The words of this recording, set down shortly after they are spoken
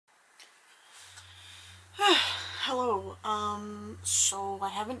Hello, so I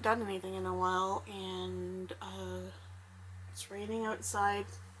haven't done anything in a while, and, it's raining outside.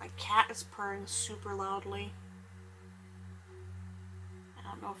 My cat is purring super loudly. I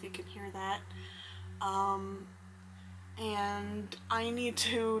don't know if you can hear that. And I need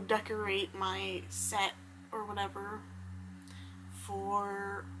to decorate my set, or whatever,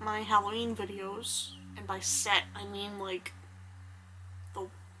 for my Halloween videos. And by set, I mean, like, the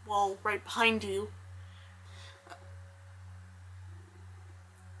wall right behind you.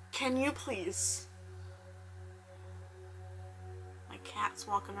 Can you please? My cat's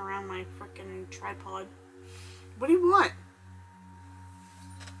walking around my frickin' tripod. What do you want?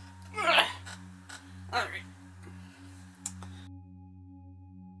 Alright.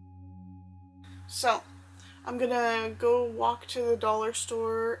 So, I'm gonna go walk to the dollar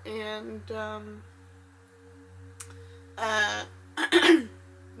store and,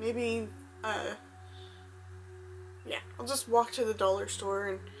 maybe, yeah, I'll just walk to the dollar store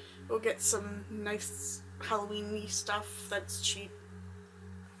and we'll get some nice Halloween-y stuff that's cheap.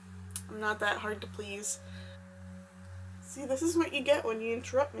 I'm not that hard to please. See, this is what you get when you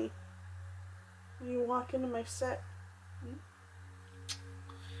interrupt me. When you walk into my set.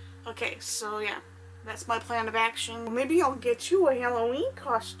 Okay, so yeah, that's my plan of action. Maybe I'll get you a Halloween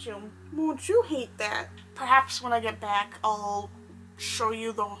costume. Won't you hate that? Perhaps when I get back, I'll show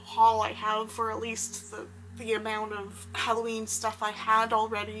you the haul I have for at least the amount of Halloween stuff I had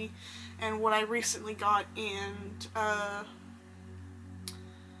already and what I recently got, and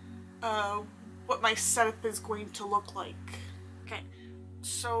what my setup is going to look like. Okay,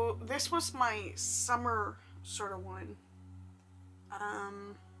 so this was my summer sort of one.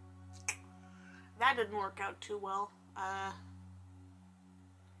 That didn't work out too well.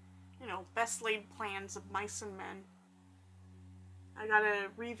 You know, best laid plans of mice and men. I gotta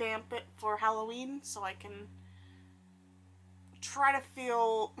revamp it for Halloween so I can try to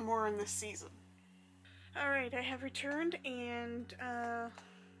feel more in the season. Alright, I have returned, and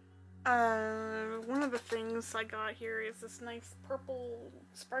one of the things I got here is this nice purple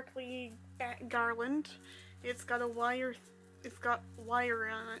sparkly garland. It's got a wire, it's got wire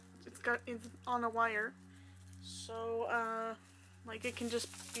on it. It's on a wire. So, like, it can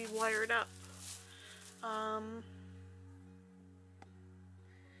just be wired up.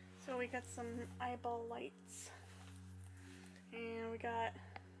 So we got some eyeball lights. And we got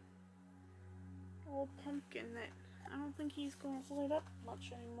old pumpkin that I don't think he's going to light up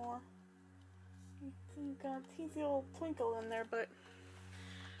much anymore. He's got a teasy old twinkle in there, but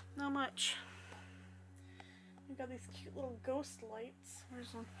not much. We got these cute little ghost lights.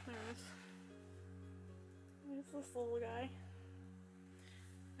 Where's one? There it is. There's this little guy.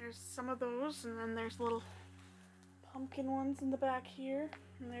 There's some of those, and then there's little pumpkin ones in the back here.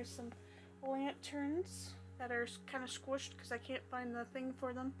 And there's some lanterns that are kind of squished because I can't find the thing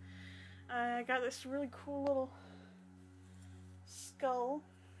for them. I got this really cool little skull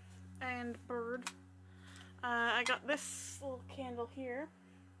and bird. I got this little candle here.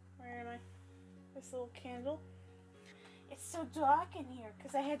 Where am I? This little candle. It's so dark in here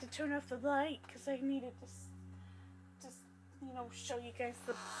because I had to turn off the light because I needed to just, you know, show you guys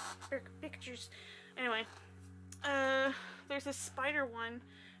the pictures. Anyway, there's a spider one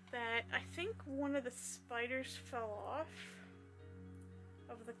that I think one of the spiders fell off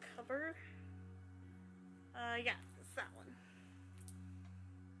of the cover. Yeah, it's that one.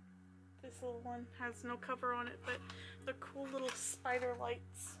 This little one has no cover on it, but they're cool little spider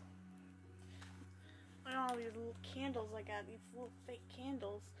lights. Look at all these little candles I got, these little fake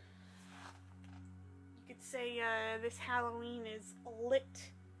candles. You could say this Halloween is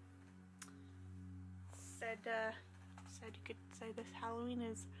lit. Said you could say this Halloween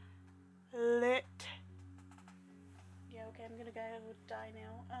is lit. Yeah, okay, I'm gonna go die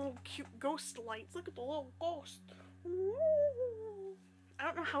now. Little cute ghost lights. Look at the little ghost. Ooh. I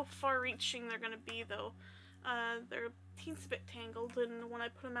don't know how far-reaching they're gonna be though. They're a teensy bit tangled, and when I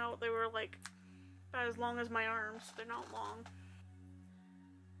put them out, they were like about as long as my arms. They're not long.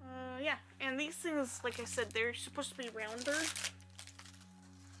 Yeah, and these things, like I said, they're supposed to be rounder.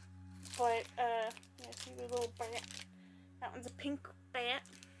 But, yeah, see the little bat? That one's a pink bat.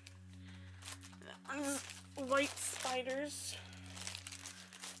 That one's white spiders.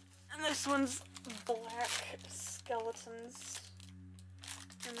 And this one's black skeletons.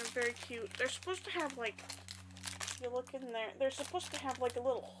 And they're very cute. They're supposed to have, like, if you look in there, they're supposed to have, like, a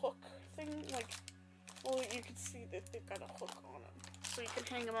little hook thing, like, well, you can see that they've got a hook on them, so you can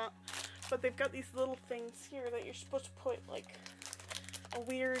hang them up. But they've got these little things here that you're supposed to put, like, a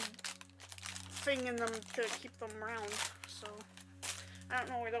weird thing in them to keep them round, so I don't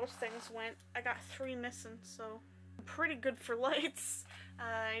know where those things went. I got 3 missing, so pretty good for lights.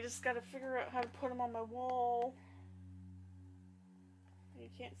 I just gotta figure out how to put them on my wall. You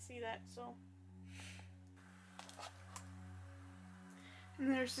can't see that, so.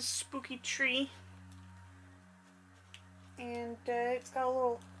 And there's this spooky tree. And it's got a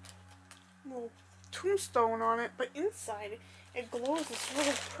little tombstone on it, but inside it glows this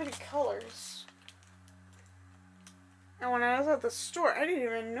really pretty colors. And when I was at the store, I didn't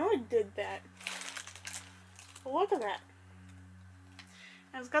even know it did that. But look at that.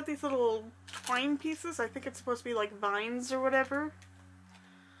 And it's got these little twine pieces. I think it's supposed to be like vines or whatever.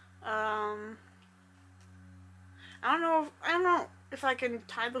 I don't know if I can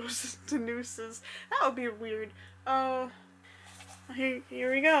tie those to nooses. That would be weird.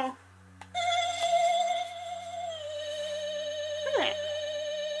 Here we go. Look at that.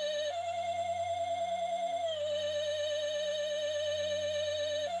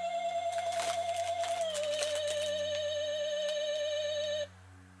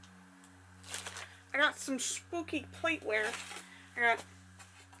 I got some spooky plateware. I got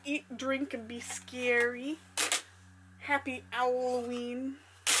eat, drink, and be scary. Happy Halloween.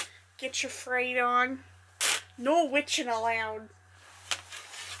 Get your fright on. No witching allowed.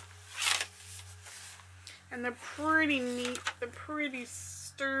 And they're pretty neat. They're pretty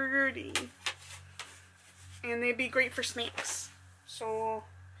sturdy. And they'd be great for snacks. So,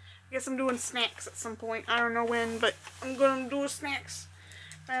 I guess I'm doing snacks at some point. I don't know when, but I'm gonna do snacks.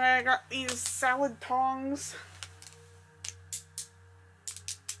 And I got these salad tongs.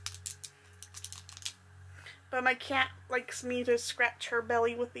 But my cat likes me to scratch her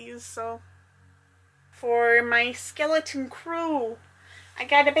belly with these, so. For my skeleton crew, I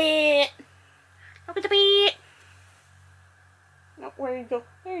got a bit. Look at the bit. Oh, where you go?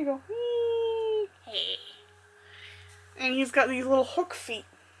 There you go. Hey. And he's got these little hook feet.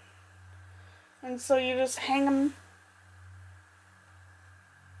 And so you just hang them.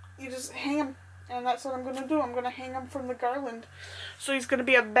 You just hang him, and that's what I'm gonna do. I'm gonna hang him from the garland. So he's gonna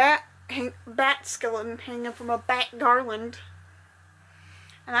be a bat skeleton hanging from a bat garland,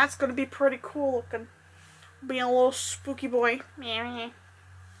 and that's gonna be pretty cool looking. Being a little spooky boy.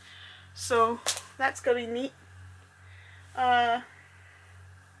 So that's gonna be neat.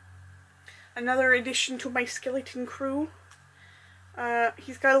 Another addition to my skeleton crew.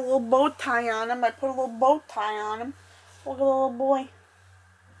 He's got a little bow tie on him. I put a little bow tie on him. Look at the little boy.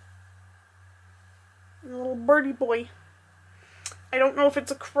 A little birdie boy. I don't know if it's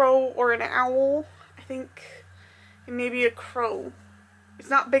a crow or an owl. I think it may be a crow. It's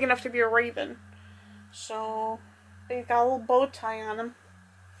not big enough to be a raven. So, they got a little bow tie on him.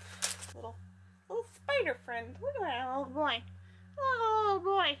 Little spider friend. Look at that little boy. Oh, little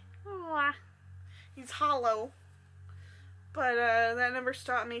boy. Oh, he's hollow. But that never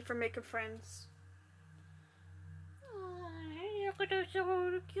stopped me from making friends.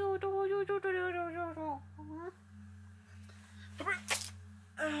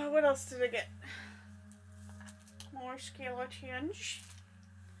 What else did I get? More skeletons.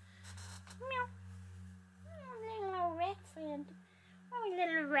 Meow. Oh, little rat friend. Oh,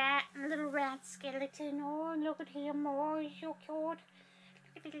 little rat skeleton. Oh, look at him. Oh, he's so cute.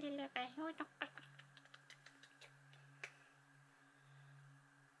 Look at the little guy.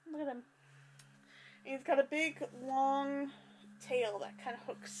 Look at him. He's got a big, long tail that kind of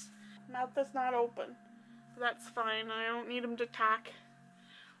hooks. Mouth is not open. But that's fine. I don't need him to attack.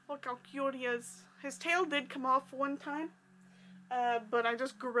 Look how cute he is. His tail did come off one time. But I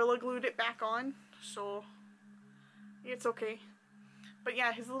just Gorilla Glued it back on. So, it's okay. But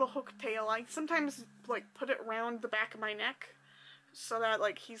yeah, his little hook tail. I sometimes, like, put it around the back of my neck. So that,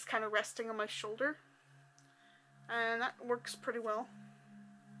 like, he's kind of resting on my shoulder. And that works pretty well.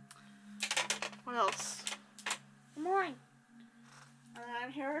 What else? Come on.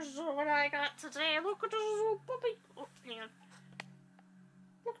 And here's what I got today. Look at this little puppy. Oh, hang on.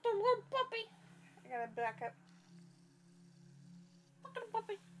 Look at the little puppy. I gotta back up. Look at the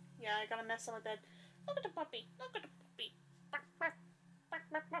puppy. Yeah, I got a mess on my bed. Look at the puppy. Look at the puppy. Bark, bark, bark,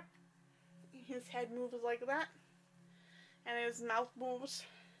 bark, bark. His head moves like that. And his mouth moves.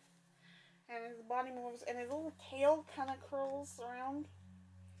 And his body moves. And his little tail kind of curls around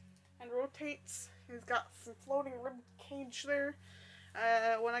and rotates. He's got some floating rib cage there.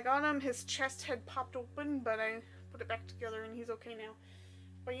 When I got him, his chest had popped open, but I put it back together and he's okay now.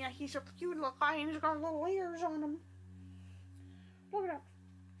 But yeah, he's a cute little guy and he's got little layers on him. Look at him.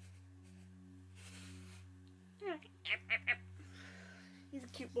 He's a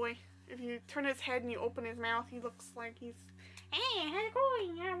cute boy. If you turn his head and you open his mouth, he looks like he's, hey, how's it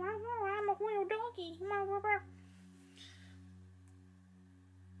going? I'm a little doggy.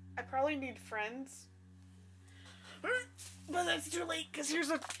 I probably need friends. But that's too late because here's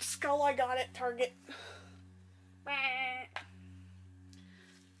a skull I got at Target.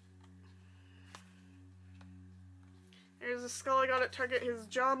 There's a skull I got at Target. His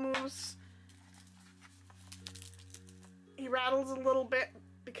jaw moves. He rattles a little bit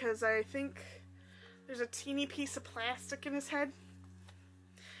because I think there's a teeny piece of plastic in his head.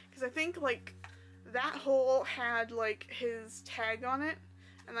 Because I think like that hole had like his tag on it,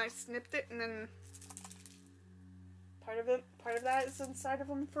 and I snipped it, and then part of that is inside of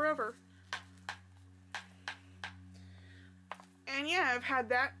him forever. And yeah, I've had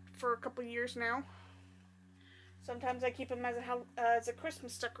that for a couple years now. Sometimes I keep him as a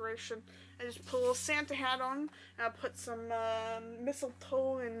Christmas decoration. I just put a little Santa hat on, and I put some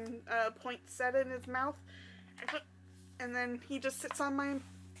mistletoe and poinsettia in his mouth, and then he just sits on my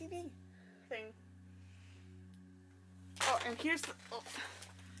TV thing. Oh, and here's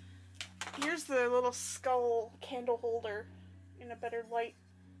the little skull candle holder in a better light.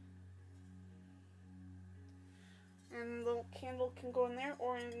 And the little candle can go in there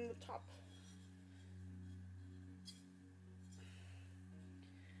or in the top.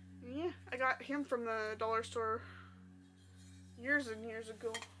 And yeah, I got him from the dollar store years and years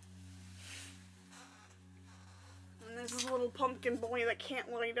ago. And this is a little pumpkin boy that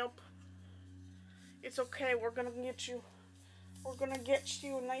can't light up. It's okay, we're gonna get you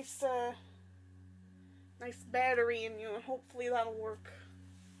a nice battery in you, and hopefully that'll work.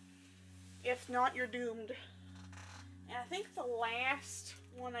 If not, you're doomed. And I think the last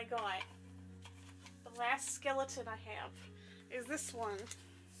one I got, the last skeleton I have, is this one.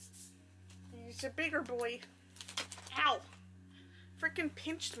 He's a bigger boy. Ow! Frickin'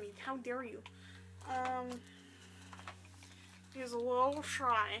 pinched me. How dare you? He's a little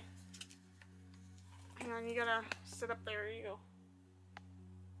shy. Hang on, you gotta sit up there. There you go.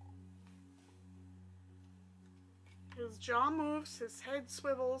 His jaw moves, his head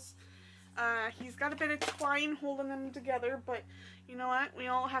swivels. He's got a bit of twine holding them together, but you know what? We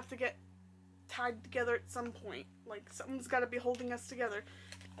all have to get tied together at some point. Like, something's got to be holding us together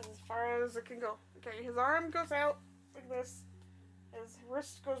as far as it can go. Okay, his arm goes out like this. His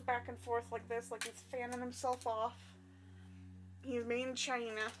wrist goes back and forth like this, like he's fanning himself off. He's made in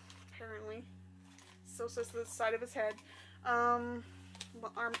China, apparently. So says the side of his head. Arm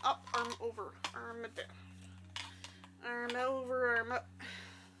up, arm over, arm down. Arm over, arm up.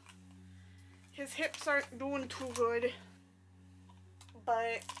 His hips aren't doing too good,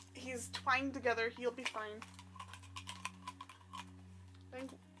 but he's twined together. He'll be fine. I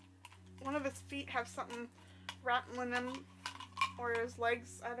think one of his feet have something rattling them, or his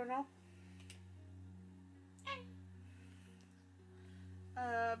legs, I don't know.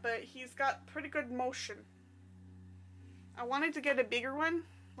 But he's got pretty good motion. I wanted to get a bigger one,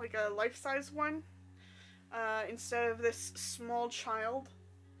 like a life-size one, instead of this small child.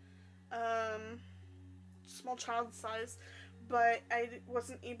 Small child size, but I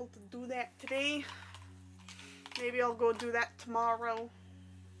wasn't able to do that today. Maybe I'll go do that tomorrow.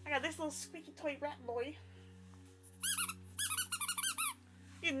 I got this little squeaky toy rat boy.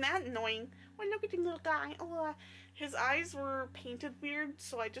 Isn't that annoying? Well, look at the little guy. Oh, his eyes were painted weird,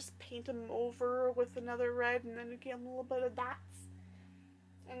 so I just paint him over with another red, and then again a little bit of dots.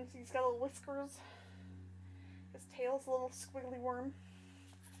 And he's got little whiskers. His tail's a little squiggly worm.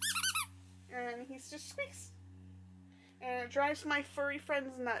 And he's just squeaks. And it drives my furry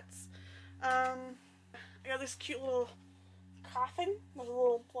friends nuts. I got this cute little coffin. It was a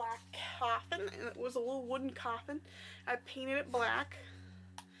little black coffin, and it was a little wooden coffin. I painted it black,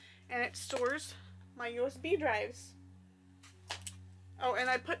 and it stores my USB drives. Oh, and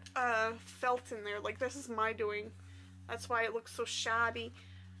I put felt in there. Like, this is my doing. That's why it looks so shabby.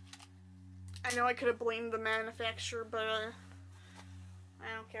 I know I could have blamed the manufacturer, but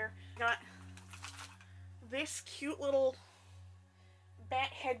I don't care. Got this cute little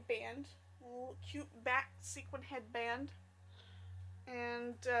bat headband, a little cute bat sequin headband,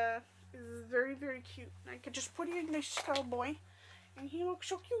 and is very, very cute. I could just put it in this skull boy, and he looks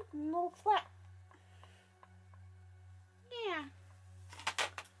so cute and a little flat. Yeah.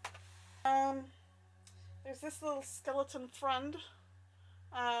 There's this little skeleton friend.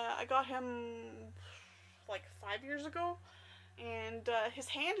 I got him like 5 years ago, and his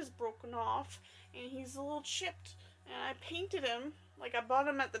hand is broken off, and he's a little chipped, and I painted him. Like, I bought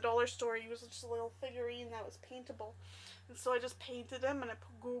him at the dollar store. He was just a little figurine that was paintable, and so I just painted him, and I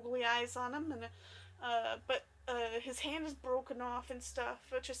put googly eyes on him, and but his hand is broken off and stuff,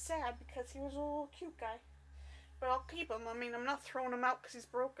 which is sad because he was a little cute guy. But I'll keep him. I mean, I'm not throwing him out because he's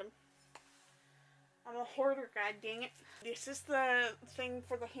broken. I'm a hoarder, god dang it. This is the thing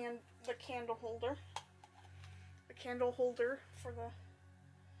for the candle holder. The candle holder for the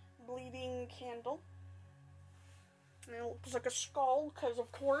bleeding candle. And it looks like a skull, because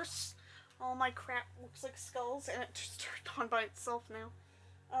of course all my crap looks like skulls, and it just turned on by itself now.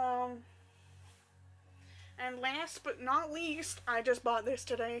 And last but not least, I just bought this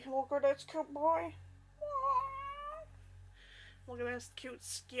today. Look at this cute boy. Look at this cute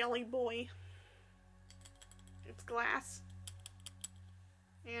scaly boy. It's glass.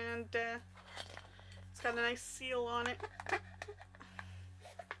 And it's got a nice seal on it.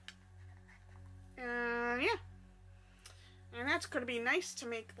 Yeah. And that's going to be nice to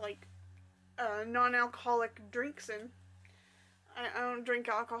make, like, non-alcoholic drinks in. I don't drink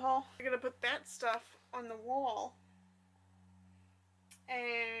alcohol. I'm going to put that stuff on the wall.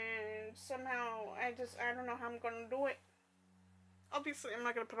 And somehow, I don't know how I'm going to do it. Obviously, I'm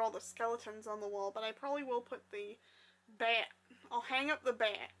not going to put all the skeletons on the wall, but I probably will put the bat. I'll hang up the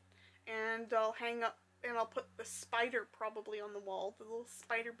bat. And I'll put the spider probably on the wall. The little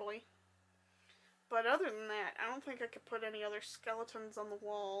spider boy. But other than that, I don't think I could put any other skeletons on the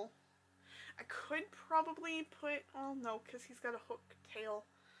wall. I could probably put, oh no, because he's got a hook tail.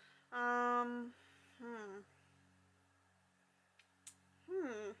 Well,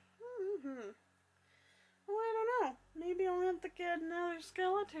 I don't know. Maybe I'll have to get another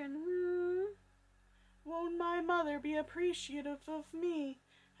skeleton. Won't my mother be appreciative of me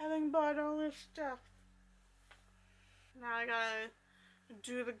having bought all this stuff? Now I gotta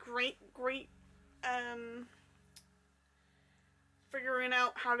do the great figuring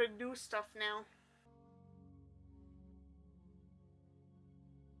out how to do stuff now.